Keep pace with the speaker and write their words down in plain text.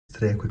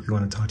Today I quickly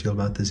want to talk to you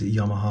about this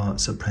Yamaha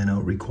Soprano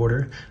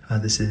Recorder.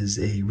 This is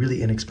a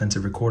really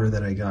inexpensive recorder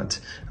that I got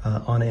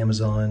on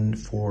Amazon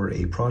for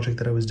a project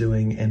that I was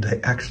doing, and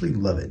I actually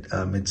love it.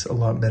 It's a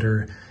lot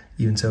better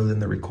even so than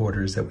the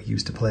recorders that we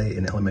used to play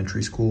in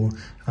elementary school.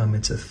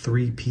 It's a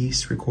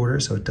 3-piece recorder,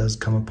 so it does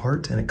come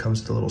apart, and it comes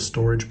with a little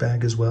storage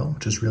bag as well,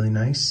 which is really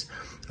nice.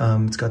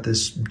 It's got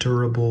this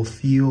durable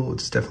feel.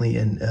 It's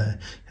definitely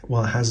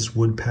while it has this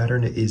wood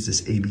pattern, it is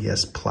this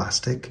ABS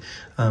plastic.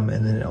 And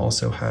then it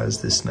also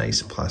has this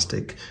nice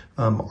plastic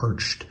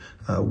arched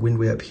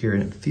windway up here,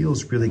 and it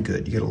feels really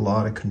good. You get a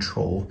lot of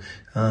control,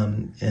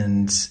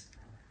 and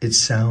it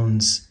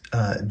sounds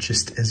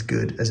just as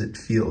good as it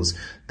feels.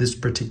 This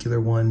particular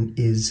one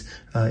is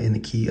in the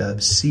key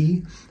of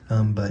C,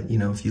 but you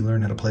know, if you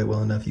learn how to play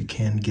well enough, you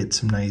can get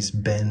some nice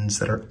bends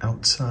that are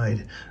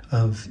outside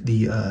of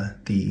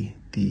the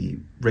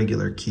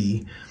regular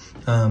key.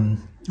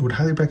 Would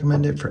highly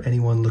recommend it for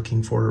anyone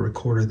looking for a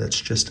recorder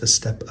that's just a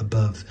step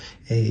above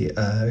a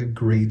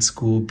grade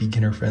school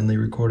beginner friendly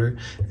recorder.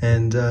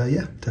 And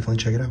yeah, definitely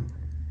check it out.